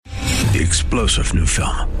The explosive new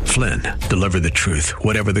film, Flynn, deliver the truth,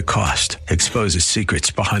 whatever the cost, exposes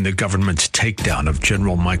secrets behind the government's takedown of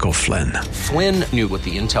General Michael Flynn. Flynn knew what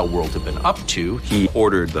the intel world had been up to. He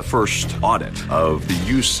ordered the first audit of the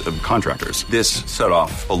use of contractors. This set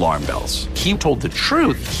off alarm bells. He told the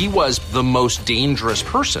truth. He was the most dangerous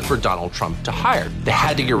person for Donald Trump to hire. They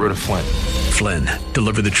had to get rid of Flynn. Flynn,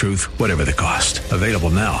 deliver the truth, whatever the cost. Available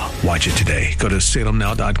now. Watch it today. Go to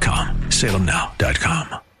salemnow.com.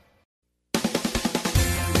 salemnow.com.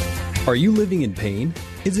 Are you living in pain?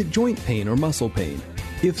 Is it joint pain or muscle pain?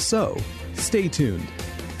 If so, stay tuned.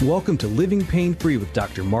 Welcome to Living Pain Free with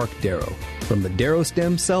Dr. Mark Darrow from the Darrow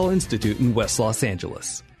Stem Cell Institute in West Los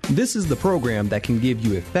Angeles. This is the program that can give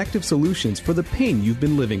you effective solutions for the pain you've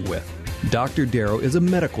been living with. Dr. Darrow is a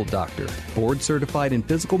medical doctor, board certified in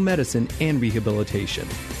physical medicine and rehabilitation.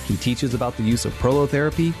 He teaches about the use of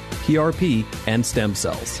prolotherapy, PRP, and stem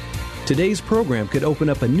cells. Today's program could open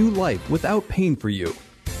up a new life without pain for you.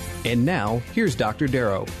 And now, here's Dr.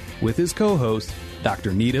 Darrow with his co-host,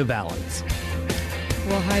 Dr. Nita Valens.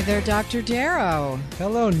 Well, hi there, Dr. Darrow.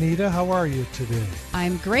 Hello, Nita. How are you today?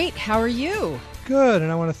 I'm great. How are you? Good,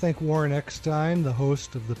 and I want to thank Warren Eckstein, the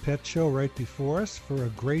host of the Pet Show right before us, for a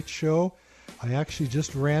great show. I actually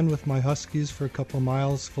just ran with my Huskies for a couple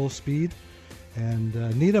miles full speed. And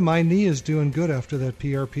Nita, my knee is doing good after that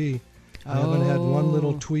PRP. I haven't had one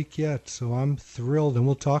little tweak yet, so I'm thrilled, and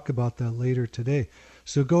we'll talk about that later today.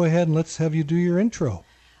 So go ahead and let's have you do your intro.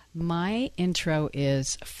 My intro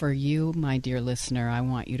is for you, my dear listener. I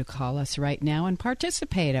want you to call us right now and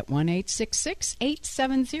participate at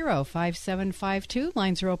 1-866-870-5752.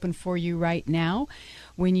 Lines are open for you right now.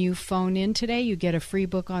 When you phone in today, you get a free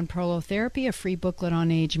book on prolotherapy, a free booklet on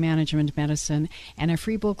age management medicine, and a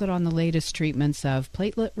free booklet on the latest treatments of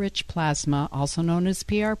platelet-rich plasma, also known as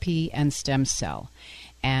PRP, and stem cell.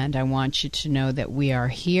 And I want you to know that we are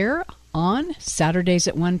here on Saturdays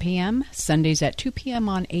at 1 p.m., Sundays at 2 p.m.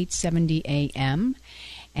 on 870 a.m.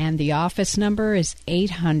 And the office number is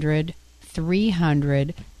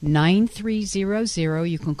 800-300-9300.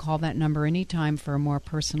 You can call that number anytime for a more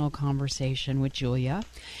personal conversation with Julia.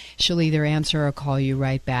 She'll either answer or call you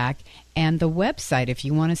right back. And the website, if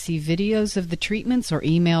you want to see videos of the treatments or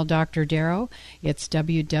email Dr. Darrow, it's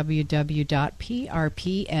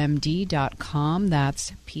www.prpmd.com.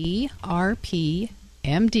 That's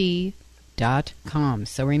prpmd.com.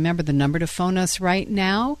 So remember, the number to phone us right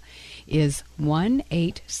now is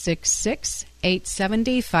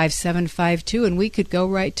 1-866-870-5752, and we could go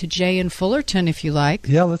right to Jay in Fullerton if you like.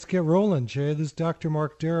 Yeah, let's get rolling, Jay. This is Dr.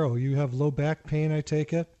 Mark Darrow. You have low back pain, I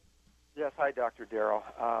take it? Yes, hi, Dr. Darrow.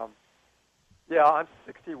 Yeah, I'm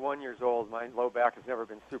 61 years old. My low back has never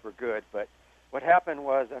been super good, but what happened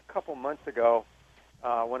was a couple months ago,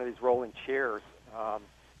 one of these rolling chairs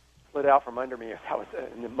slid out from under me as I was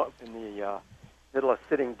in the middle of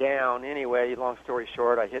sitting down. Anyway, long story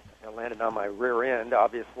short, I landed on my rear end,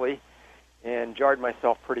 obviously, and jarred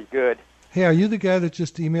myself pretty good. Hey, are you the guy that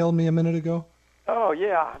just emailed me a minute ago? Oh,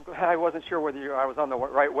 yeah. I'm glad I wasn't sure whether I was on the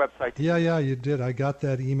right website. Yeah, you did. I got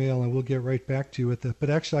that email, and we'll get right back to you with it. But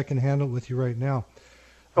actually, I can handle it with you right now.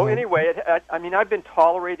 So anyway, I've been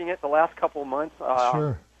tolerating it the last couple of months.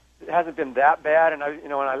 Sure. It hasn't been that bad, and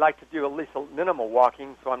I like to do at least a minimal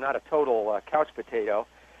walking, so I'm not a total couch potato.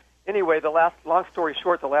 Anyway, long story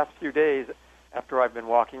short, the last few days after I've been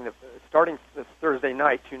walking, starting this Thursday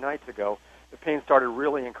night, 2 nights ago, the pain started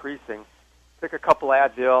really increasing. Took a couple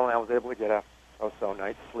Advil, and I was able to get a so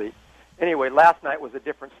night's sleep. Anyway, last night was a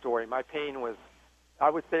different story. My pain was,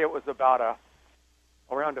 I would say it was about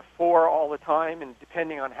around a 4 all the time, and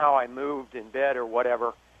depending on how I moved in bed or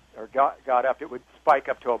whatever, or got up, it would spike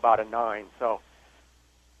up to about a 9. So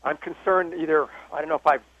I'm concerned either, I don't know if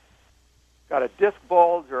I've got a disc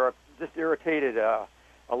bulge or just irritated a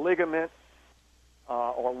ligament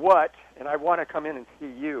or what, and I want to come in and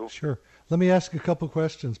see you. Sure. Let me ask a couple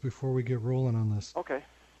questions before we get rolling on this. Okay.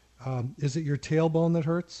 Is it your tailbone that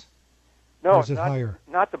hurts? No, or is it higher?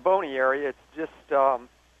 Not the bony area. It's just...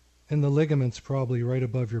 and the ligaments probably right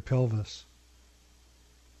above your pelvis.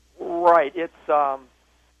 Right. It's... yeah,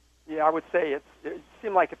 I would say it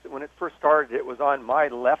seemed like when it first started, it was on my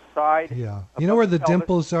left side. Yeah. You know where the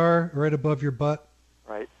dimples are, right above your butt?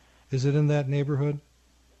 Right. Is it in that neighborhood?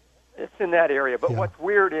 It's in that area. But what's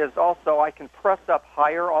weird is also I can press up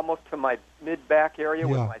higher, almost to my mid-back area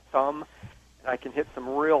with my thumb, and I can hit some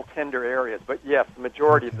real tender areas. But yes, the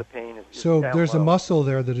majority of the pain is so down there's low. a muscle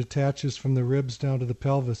there that attaches from the ribs down to the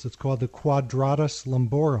pelvis. It's called the quadratus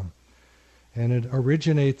lumborum. And it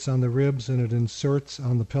originates on the ribs and it inserts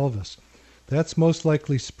on the pelvis. That's most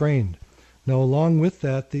likely sprained. Now, along with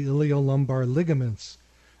that, the iliolumbar ligaments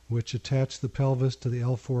which attach the pelvis to the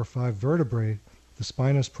L4-5 vertebrae. The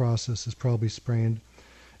spinous process is probably sprained.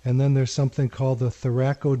 And then there's something called the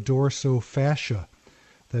thoracodorsofascia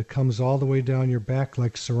that comes all the way down your back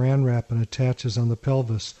like saran wrap and attaches on the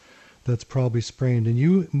pelvis. That's probably sprained. And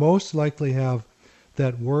you most likely have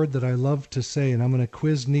that word that I love to say, and I'm going to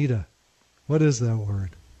quiz Nita. What is that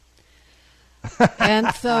word?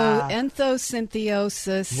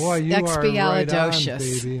 Endosymbiosis Boy, you expialidocious. are right on,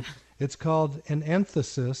 baby. It's called an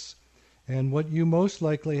enthesis, and what you most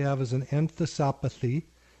likely have is an enthesopathy,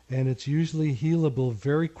 and it's usually healable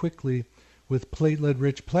very quickly with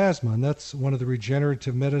platelet-rich plasma, and that's one of the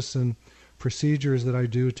regenerative medicine procedures that I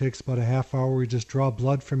do. It takes about a half hour. We just draw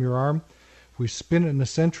blood from your arm. We spin it in a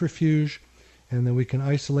centrifuge, and then we can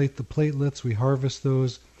isolate the platelets. We harvest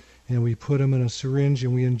those, and we put them in a syringe,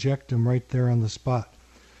 and we inject them right there on the spot.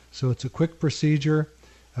 So it's a quick procedure.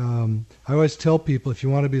 I always tell people, if you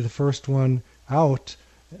want to be the first one out,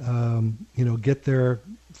 get their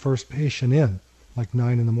first patient in, like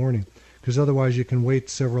 9 in the morning, because otherwise you can wait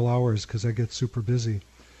several hours because I get super busy.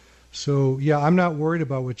 So, yeah, I'm not worried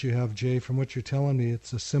about what you have, Jay. From what you're telling me,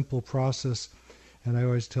 it's a simple process, and I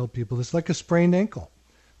always tell people it's like a sprained ankle.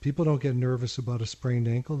 People don't get nervous about a sprained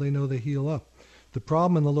ankle. They know they heal up. The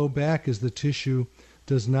problem in the low back is the tissue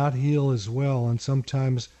does not heal as well, and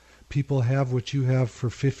sometimes people have what you have for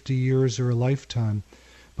 50 years or a lifetime,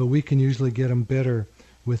 but we can usually get them better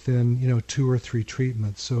within 2 or 3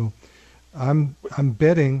 treatments. So I'm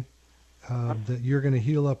betting that you're going to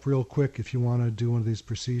heal up real quick if you want to do one of these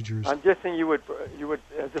procedures. I'm guessing you would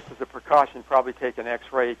just as a precaution, probably take an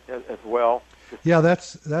X-ray as well. Yeah,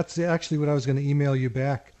 that's actually what I was going to email you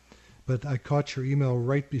back, but I caught your email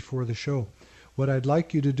right before the show. What I'd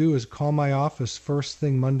like you to do is call my office first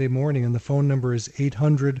thing Monday morning, and the phone number is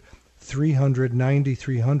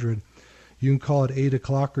 800-300-9300. You can call at 8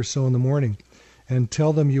 o'clock or so in the morning and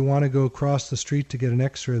tell them you want to go across the street to get an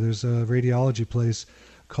X-ray. There's a radiology place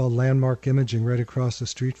called Landmark Imaging right across the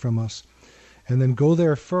street from us. And then go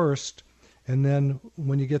there first, and then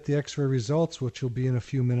when you get the X-ray results, which will be in a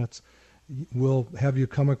few minutes, we'll have you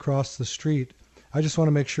come across the street. I just want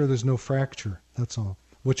to make sure there's no fracture, that's all,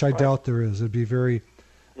 which I doubt there is. It'd be very...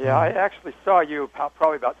 Yeah, I actually saw you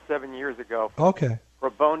probably about 7 years ago. Okay. For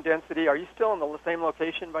bone density. Are you still in the same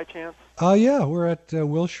location by chance? Yeah, we're at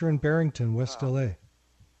Wilshire and Barrington, West L.A.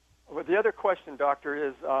 Well, the other question, Doctor,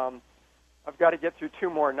 is I've got to get through 2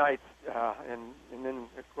 more nights and then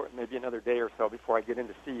maybe another day or so before I get in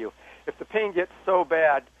to see you. If the pain gets so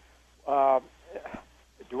bad, should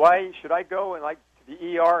I go and to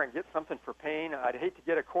the ER and get something for pain? I'd hate to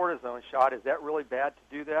get a cortisone shot. Is that really bad to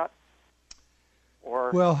do that?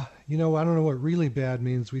 Well, I don't know what really bad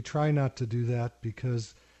means. We try not to do that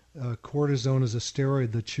because cortisone is a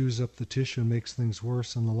steroid that chews up the tissue and makes things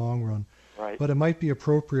worse in the long run. Right. But it might be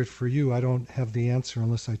appropriate for you. I don't have the answer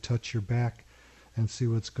unless I touch your back and see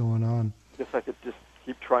what's going on. Guess I could just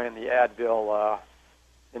keep trying the Advil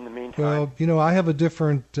in the meantime. Well, I have a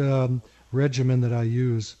different regimen that I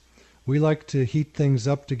use. We like to heat things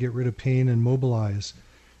up to get rid of pain and mobilize.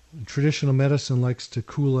 Traditional medicine likes to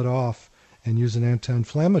cool it off and use an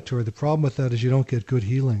anti-inflammatory. The problem with that is you don't get good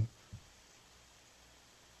healing.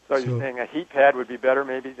 So you're saying a heat pad would be better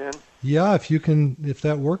maybe then? Yeah, if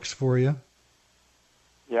that works for you.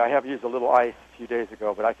 Yeah, I have used a little ice a few days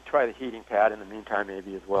ago, but I could try the heating pad in the meantime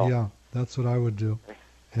maybe as well. Yeah, that's what I would do. Okay.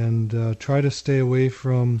 And try to stay away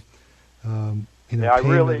from pain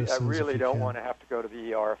medicines. I really don't want to have to go to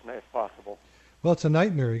the ER if possible. Well, it's a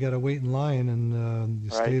nightmare. You got to wait in line and you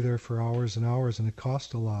stay there for hours and hours, and it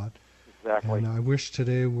costs a lot. Exactly. And I wish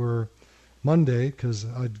today were Monday because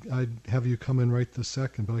I'd have you come in right this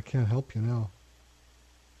second, but I can't help you now.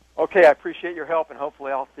 Okay, I appreciate your help, and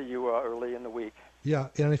hopefully I'll see you early in the week. Yeah,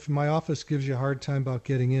 and if my office gives you a hard time about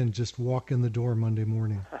getting in, just walk in the door Monday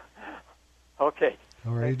morning. Okay.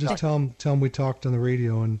 All right, Thanks, just tell them we talked on the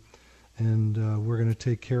radio, and we're going to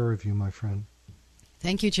take care of you, my friend.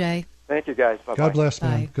 Thank you, Jay. Thank you, guys. Bye-bye. God bless,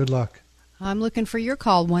 man. Bye. Good luck. I'm looking for your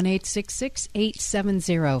call,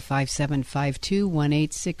 1-866-870-5752,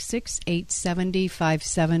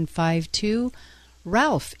 1-866-870-5752.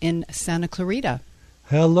 Ralph in Santa Clarita.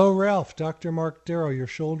 Hello, Ralph. Dr. Mark Darrow. Your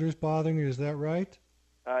shoulder's bothering you, is that right?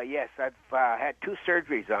 Yes, I've had 2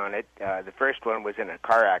 surgeries on it. The first one was in a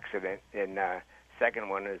car accident, and second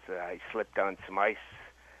one is I slipped on some ice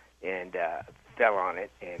and fell on it.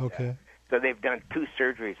 And, okay. So they've done 2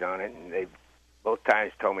 surgeries on it, and they've both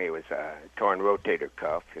times told me it was a torn rotator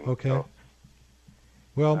cuff. And okay. So,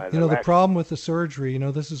 well, the problem with the surgery,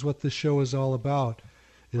 this is what this show is all about,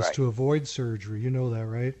 is right. to avoid surgery. You know that,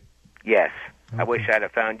 right? Yes. Okay. I wish I'd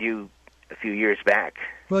have found you a few years back.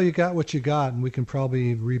 Well, you got what you got, and we can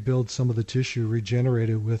probably rebuild some of the tissue, regenerate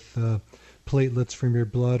it with platelets from your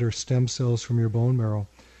blood or stem cells from your bone marrow.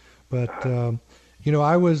 But,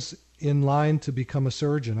 I was in line to become a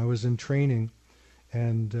surgeon. I was in training,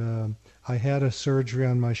 and I had a surgery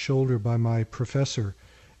on my shoulder by my professor,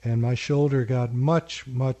 and my shoulder got much,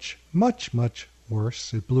 much, much, much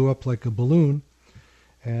worse. It blew up like a balloon,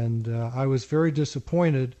 and I was very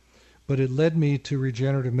disappointed, but it led me to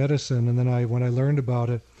regenerative medicine. And then when I learned about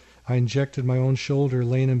it, I injected my own shoulder,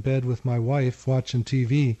 laying in bed with my wife watching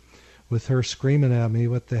TV, with her screaming at me,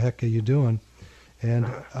 "What the heck are you doing?" And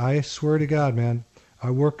I swear to God, man, I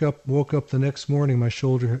woke up the next morning, my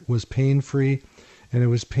shoulder was pain-free, and it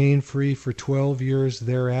was pain-free for 12 years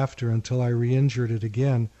thereafter until I re-injured it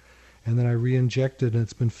again, and then I re-injected, and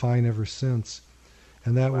it's been fine ever since.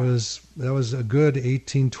 And that was a good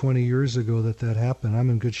 18, 20 years ago that happened. I'm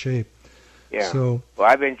in good shape. Yeah. So, well,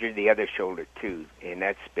 I've injured the other shoulder too, and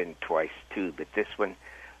that's been twice too. But this one,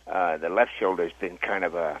 the left shoulder has been kind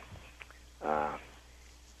of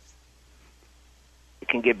it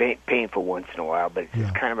can get painful once in a while, but it's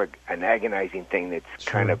just kind of an agonizing thing that's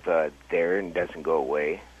kind of there and doesn't go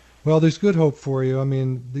away. Well, there's good hope for you. I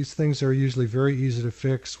mean, these things are usually very easy to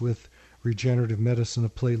fix with regenerative medicine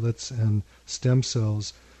of platelets and stem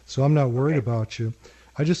cells. So I'm not worried about you.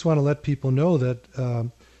 I just want to let people know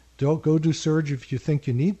that don't go do surgery if you think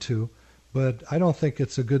you need to, but I don't think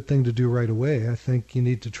it's a good thing to do right away. I think you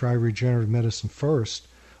need to try regenerative medicine first.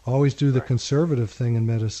 Always do the conservative thing in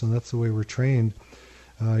medicine. That's the way we're trained.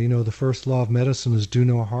 The first law of medicine is do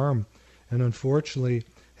no harm. And unfortunately,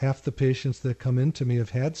 half the patients that come into me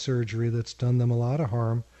have had surgery that's done them a lot of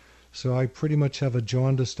harm. So I pretty much have a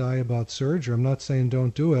jaundiced eye about surgery. I'm not saying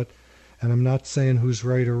don't do it, and I'm not saying who's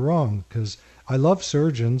right or wrong, because I love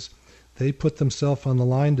surgeons. They put themselves on the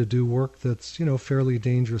line to do work that's, fairly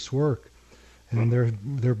dangerous work. And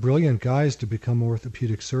they're brilliant guys to become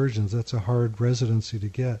orthopedic surgeons. That's a hard residency to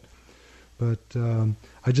get. But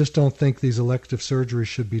I just don't think these elective surgeries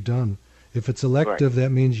should be done. If it's elective,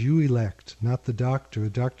 that means you elect, not the doctor. The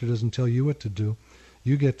doctor doesn't tell you what to do.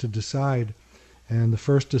 You get to decide. And the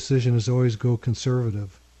first decision is always go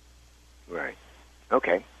conservative. Right.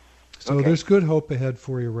 Okay. So there's good hope ahead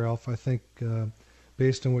for you, Ralph. I think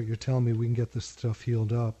based on what you're telling me, we can get this stuff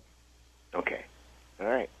healed up. Okay. All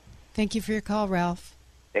right. Thank you for your call, Ralph.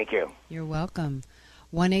 Thank you. You're welcome.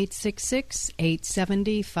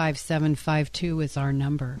 1-866-870-5752 is our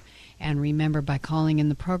number. And remember, by calling in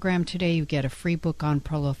the program today, you get a free book on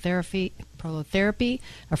prolotherapy,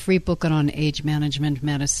 a free booklet on age management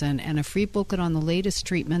medicine, and a free booklet on the latest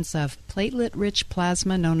treatments of platelet-rich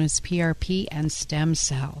plasma known as PRP and stem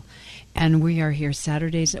cell. And we are here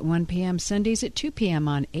Saturdays at 1 p.m., Sundays at 2 p.m.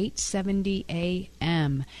 on 870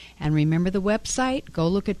 a.m. And remember the website? Go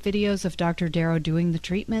look at videos of Dr. Darrow doing the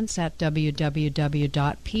treatments at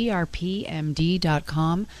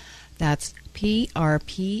www.prpmd.com. That's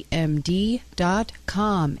prpmd.com.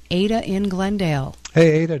 Ada in Glendale.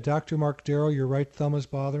 Hey, Ada, Dr. Mark Darrow, your right thumb is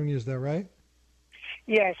bothering you. Is that right?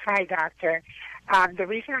 Yes. Hi, doctor. The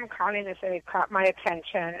reason I'm calling is that it caught my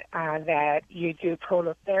attention that you do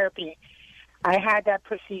prolotherapy. I had that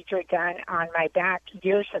procedure done on my back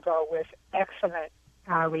years ago with excellent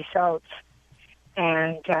results.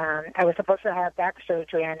 And I was supposed to have back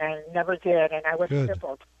surgery, and I never did, and I was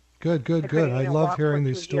crippled. Good. I love hearing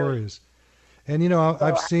these stories. And,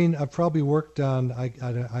 I've probably worked on, I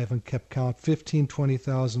haven't kept count, 15,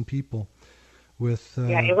 20,000 people with...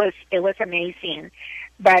 Yeah, it was amazing.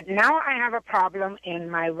 But now I have a problem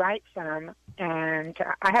in my right thumb, and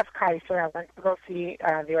I have Kaiser. I went to go see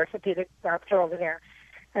the orthopedic doctor over there,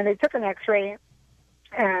 and they took an X-ray,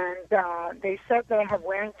 and they said that I have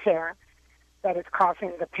wear and tear, that is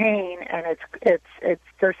causing the pain, and it's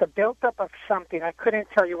there's a buildup of something. I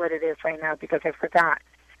couldn't tell you what it is right now because I forgot.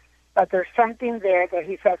 But there's something there that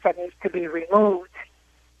he says that needs to be removed.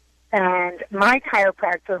 And my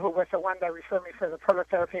chiropractor, who was the one that referred me for the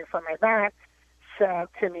prolotherapy for my back, said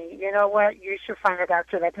to me, you know what, you should find a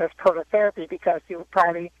doctor that does prolotherapy because you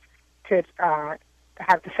probably could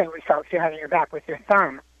have the same results you have in your back with your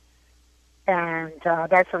thumb. And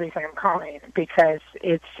that's the reason I'm calling, because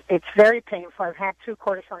it's very painful. I've had 2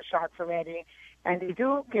 cortisone shots already, and they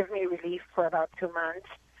do give me relief for about 2 months,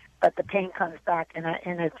 but the pain comes back, and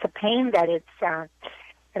it's a pain that it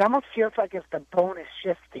almost feels like if the bone is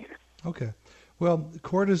shifting. Okay. Well,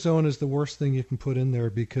 cortisone is the worst thing you can put in there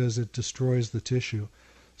because it destroys the tissue.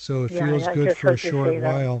 So it feels good for a short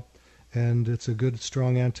while, and it's a good,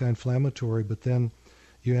 strong anti-inflammatory, but then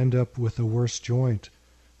you end up with a worse joint.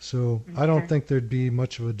 So I don't think there'd be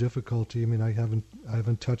much of a difficulty. I mean, I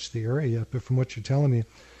haven't touched the area yet, but from what you're telling me,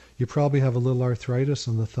 you probably have a little arthritis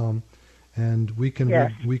in the thumb, and we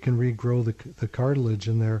can we can regrow the cartilage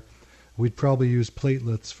in there. We'd probably use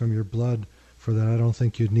platelets from your blood for that. I don't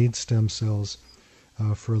think you'd need stem cells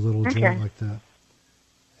for a little joint like that.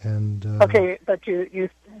 And okay, but you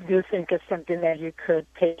do think it's something that you could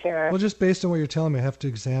take care of? Well, just based on what you're telling me, I have to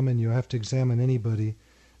examine you. I have to examine anybody.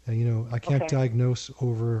 I can't diagnose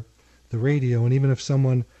over the radio, and even if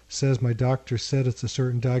someone says my doctor said it's a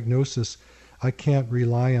certain diagnosis, I can't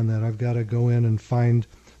rely on that. I've got to go in and find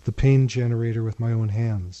the pain generator with my own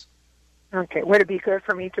hands. Okay. Would it be good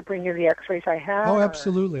for me to bring you the x-rays I have? Oh,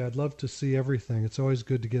 absolutely. I'd love to see everything. It's always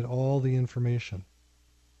good to get all the information.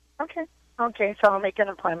 Okay. Okay, so I'll make an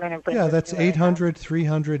appointment and bring Yeah, that's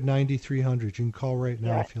 800-300-9300. You can call right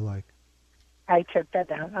now if you like. I took that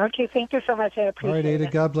down. Okay, thank you so much. I appreciate it. All right,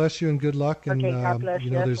 Ada, God bless you and good luck. And, God bless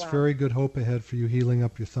you. There's very good hope ahead for you healing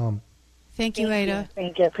up your thumb. Thank you, Ada.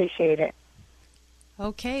 Thank you. Appreciate it.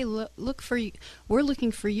 Okay, we're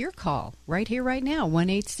looking for your call right here, right now.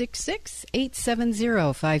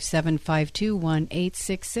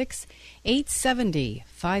 1-866-870-5752,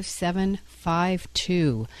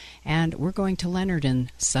 1-870-870-5752. And we're going to Leonard in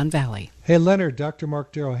Sun Valley. Hey, Leonard, Dr.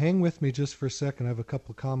 Mark Darrow, hang with me just for a second. I have a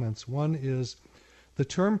couple of comments. One is the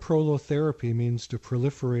term prolotherapy means to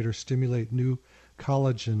proliferate or stimulate new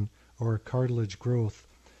collagen or cartilage growth,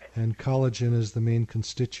 and collagen is the main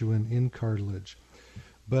constituent in cartilage.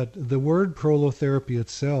 But the word prolotherapy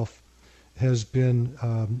itself has been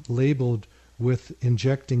labeled with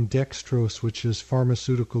injecting dextrose, which is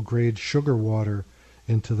pharmaceutical-grade sugar water,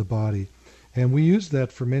 into the body. And we used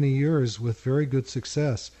that for many years with very good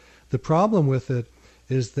success. The problem with it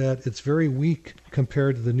is that it's very weak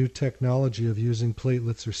compared to the new technology of using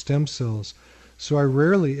platelets or stem cells. So I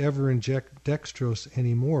rarely ever inject dextrose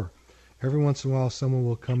anymore. Every once in a while someone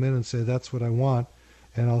will come in and say, that's what I want.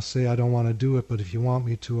 And I'll say, I don't want to do it, but if you want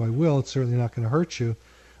me to, I will. It's certainly not going to hurt you.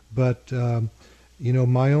 But,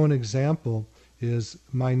 my own example is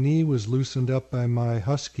my knee was loosened up by my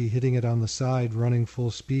husky hitting it on the side, running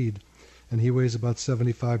full speed. And he weighs about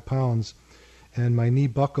 75 pounds. And my knee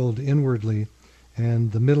buckled inwardly,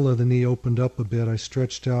 and the middle of the knee opened up a bit. I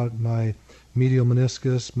stretched out my medial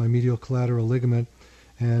meniscus, my medial collateral ligament,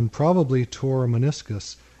 and probably tore a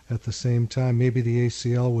meniscus at the same time. Maybe the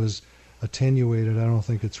ACL was attenuated. I don't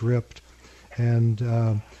think it's ripped. And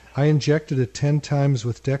I injected it 10 times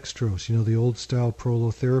with dextrose, the old style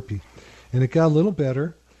prolotherapy. And it got a little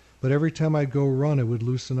better, but every time I'd go run, it would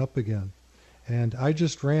loosen up again. And I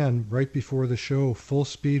just ran right before the show full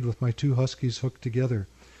speed with my two huskies hooked together.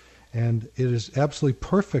 And it is absolutely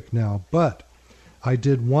perfect now. But I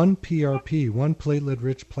did one PRP, one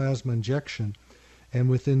platelet-rich plasma injection,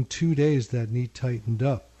 and within 2 days that knee tightened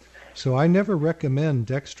up. So I never recommend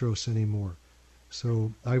dextrose anymore.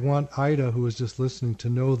 So I want Ida, who is just listening, to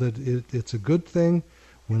know that it's a good thing.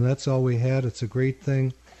 When that's all we had, it's a great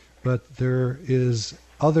thing. But there is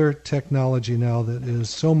other technology now that is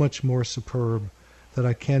so much more superb that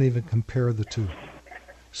I can't even compare the two.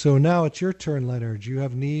 So now it's your turn, Leonard. You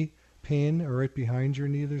have knee pain, or right behind your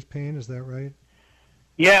knee there's pain, is that right?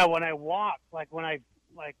 Yeah, when I walk, like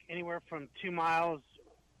anywhere from 2 miles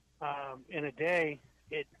in a day,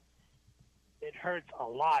 it hurts a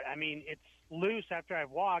lot. I mean, it's loose after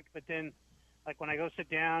I've walked, but then, like when I go sit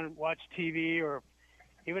down, watch TV, or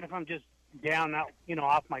even if I'm just down,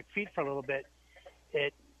 off my feet for a little bit,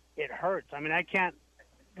 it hurts. I mean, I can't,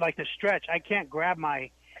 like to stretch, I can't grab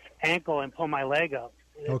my ankle and pull my leg up.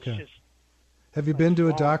 It's just, have you been to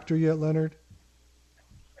a doctor yet, Leonard?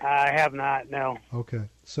 I have not, no. Okay.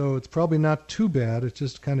 So it's probably not too bad. It's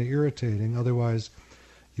just kind of irritating. Otherwise,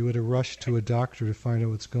 you would have rushed to a doctor to find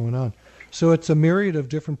out what's going on. So it's a myriad of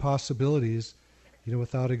different possibilities.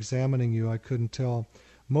 Without examining you, I couldn't tell.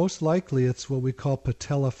 Most likely it's what we call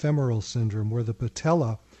patellofemoral syndrome, where the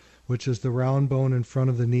patella, which is the round bone in front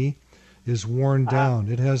of the knee, is worn down.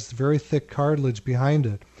 It has very thick cartilage behind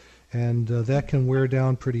it, and that can wear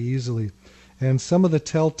down pretty easily. And some of the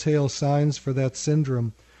telltale signs for that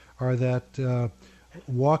syndrome are that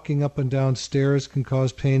walking up and down stairs can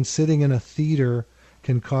cause pain, sitting in a theater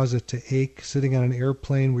can cause it to ache, sitting on an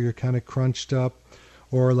airplane where you're kind of crunched up,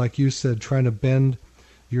 or like you said, trying to bend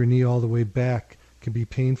your knee all the way back can be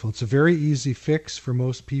painful. It's a very easy fix for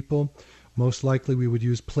most people. Most likely we would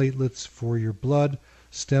use platelets for your blood.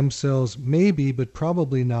 Stem cells, maybe, but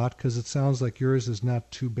probably not, because it sounds like yours is not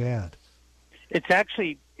too bad. It's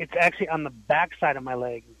actually on the back side of my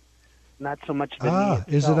leg, not so much the knee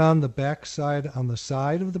itself. Is it on the back side, on the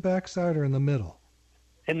side of the back side, or in the middle?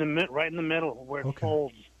 Right in the middle, where it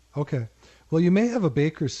folds. Okay. Well, you may have a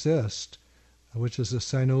Baker's cyst, which is a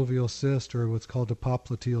synovial cyst, or what's called a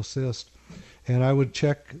popliteal cyst. And I would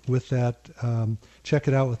check with that, check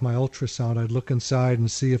it out with my ultrasound. I'd look inside and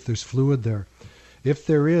see if there's fluid there. If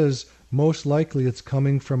there is, most likely it's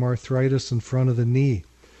coming from arthritis in front of the knee.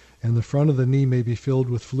 And the front of the knee may be filled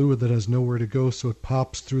with fluid that has nowhere to go, so it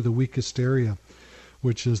pops through the weakest area,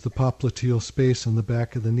 which is the popliteal space on the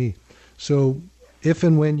back of the knee. So if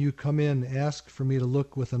and when you come in, ask for me to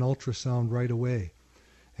look with an ultrasound right away.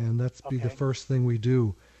 And that's be the first thing we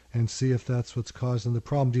do, and see if that's what's causing the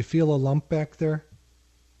problem. Do you feel a lump back there?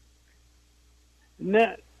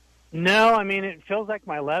 No, I mean, it feels like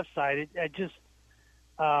my left side. It just,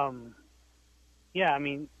 yeah, I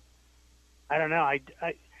mean, I don't know.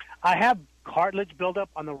 I have cartilage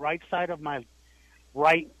buildup on the right side of my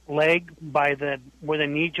right leg by where the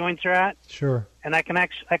knee joints are at. Sure. And I can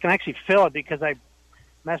actually feel it because I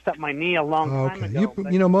messed up my knee a long time ago.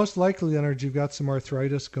 You know, most likely, Leonard, you've got some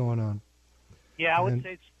arthritis going on. Yeah, I would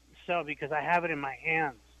say so because I have it in my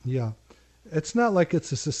hands. Yeah. It's not like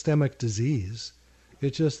it's a systemic disease.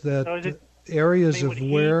 It's just that So areas of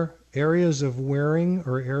wearing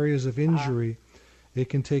or areas of injury, it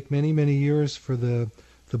can take many, many years for the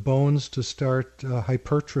bones to start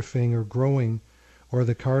hypertrophying or growing, or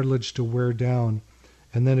the cartilage to wear down,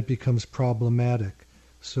 and then it becomes problematic.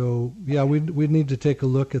 So, yeah, we'd need to take a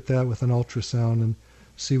look at that with an ultrasound and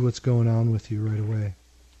see what's going on with you right away.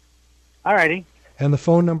 All righty. And the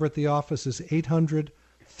phone number at the office is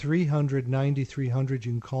 800-300-9300. You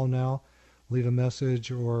can call now, leave a message,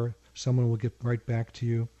 or someone will get right back to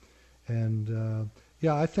you. And,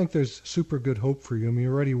 yeah, I think there's super good hope for you. I mean,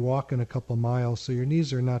 you're already walking a couple miles, so your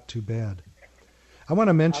knees are not too bad. I want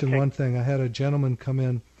to mention one thing. I had a gentleman come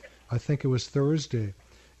in, I think it was Thursday,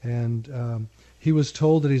 and he was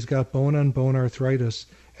told that he's got bone-on-bone arthritis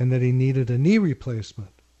and that he needed a knee replacement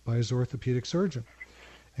by his orthopedic surgeon.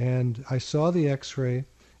 And I saw the x-ray,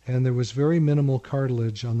 and there was very minimal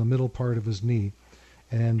cartilage on the middle part of his knee.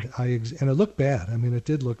 And it looked bad. I mean, it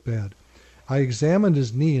did look bad. I examined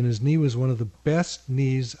his knee, and his knee was one of the best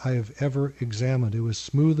knees I have ever examined. It was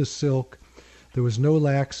smooth as silk. There was no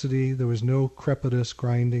laxity. There was no crepitus,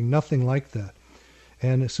 grinding, nothing like that.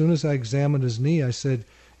 And as soon as I examined his knee, I said,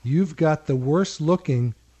 "You've got the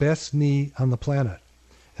worst-looking, best knee on the planet."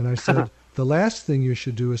 And I said, "The last thing you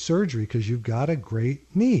should do is surgery because you've got a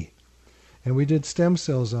great knee." And we did stem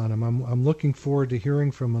cells on him. I'm looking forward to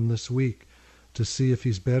hearing from him this week to see if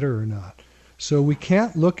he's better or not. So we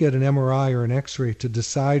can't look at an MRI or an X-ray to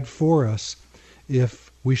decide for us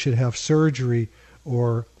if we should have surgery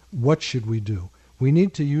or what should we do. We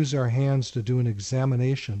need to use our hands to do an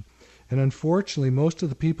examination. And unfortunately, most of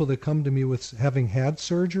the people that come to me with having had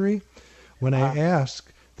surgery, when I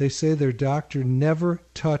ask, they say their doctor never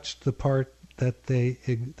touched the part that they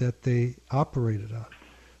operated on.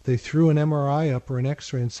 They threw an MRI up or an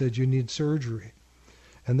X-ray and said, "You need surgery."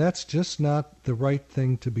 And that's just not the right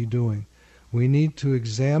thing to be doing. We need to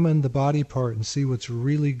examine the body part and see what's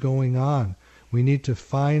really going on. We need to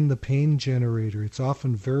find the pain generator. It's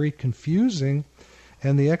often very confusing,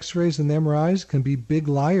 and the X-rays and the MRIs can be big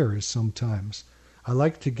liars sometimes. I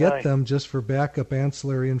like to get them just for backup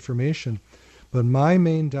ancillary information, but my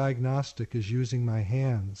main diagnostic is using my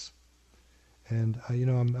hands. And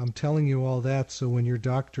I'm telling you all that so when your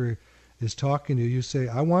doctor is talking to you, you say,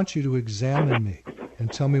 "I want you to examine me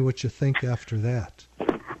and tell me what you think after that."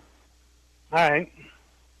 All right.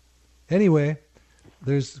 Anyway,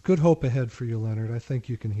 there's good hope ahead for you, Leonard. I think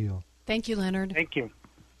you can heal. Thank you, Leonard. Thank you.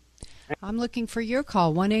 I'm looking for your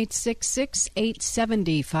call,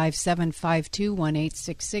 1-866-870-5752,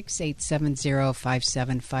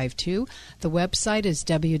 1-866-870-5752. The website is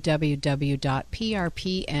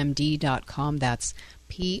www.prpmd.com. That's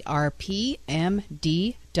prpmd.com.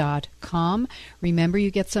 Remember,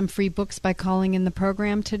 you get some free books by calling in the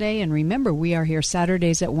program today. And remember, we are here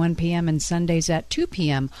Saturdays at 1 p.m. and Sundays at 2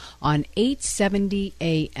 p.m. on 870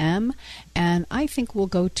 a.m. And I think we'll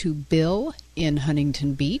go to Bill in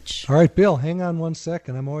Huntington Beach. All right, Bill, hang on one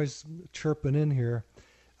second. I'm always chirping in here.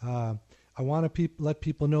 I want to let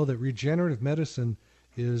people know that regenerative medicine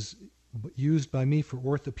is used by me for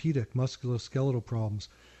orthopedic musculoskeletal problems.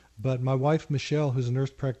 But my wife, Michelle, who's a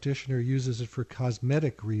nurse practitioner, uses it for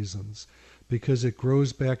cosmetic reasons because it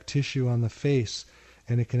grows back tissue on the face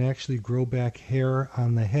and it can actually grow back hair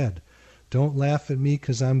on the head. Don't laugh at me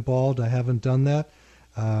because I'm bald. I haven't done that.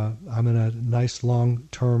 I'm in a nice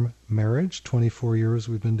long-term marriage. 24 years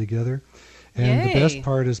we've been together. And the best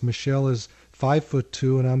part is Michelle is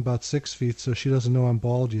 5'2" and I'm about 6 feet, so she doesn't know I'm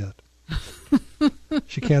bald yet.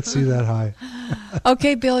 She can't see that high.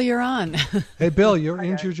 Okay, Bill, you're on. Hey, Bill, you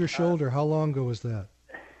injured your shoulder. How long ago was that?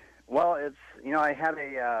 Well, I had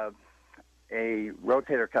a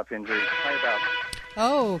rotator cuff injury probably about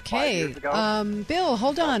Okay. 5 years ago. Bill,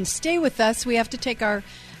 hold on. Stay with us. We have to take our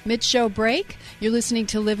mid-show break. You're listening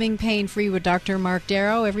to Living Pain-Free with Dr. Mark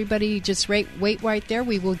Darrow. Everybody just wait right there.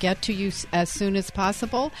 We will get to you as soon as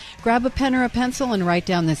possible. Grab a pen or a pencil and write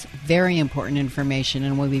down this very important information,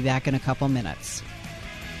 and we'll be back in a couple minutes.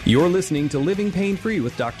 You're listening to Living Pain-Free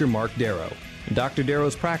with Dr. Mark Darrow. Dr.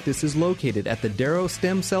 Darrow's practice is located at the Darrow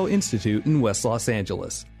Stem Cell Institute in West Los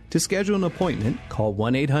Angeles. To schedule an appointment, call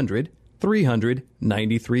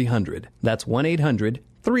 1-800-300-9300. That's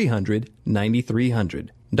 1-800-300-9300.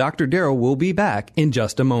 Dr. Darrow will be back in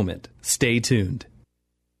just a moment. Stay tuned.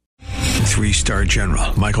 3-star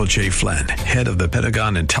General Michael J. Flynn, head of the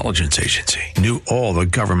Pentagon Intelligence Agency, knew all the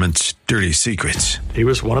government's dirty secrets. He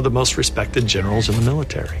was one of the most respected generals in the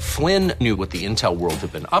military. Flynn knew what the intel world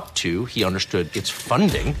had been up to. He understood its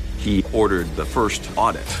funding. He ordered the first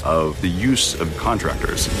audit of the use of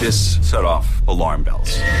contractors. This set off alarm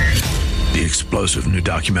bells. The explosive new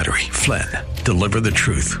documentary, Flynn, Deliver the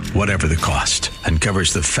Truth, Whatever the Cost,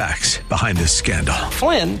 uncovers the facts behind this scandal.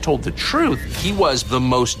 Flynn told the truth. He was the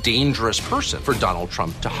most dangerous person for Donald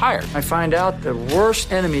Trump to hire. I find out the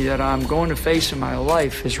worst enemy that I'm going to face in my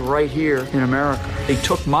life is right here in America. They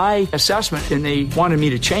took my assessment and they wanted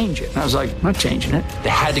me to change it. And I was like, I'm not changing it. They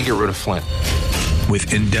had to get rid of Flynn.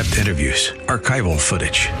 With in-depth interviews, archival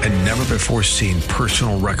footage, and never-before-seen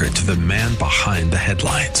personal records of the man behind the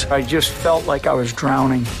headlines. I just felt like I was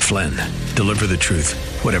drowning. Flynn, Deliver the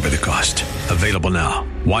Truth, Whatever the Cost. Available now.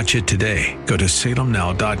 Watch it today. Go to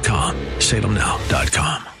salemnow.com.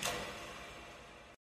 salemnow.com.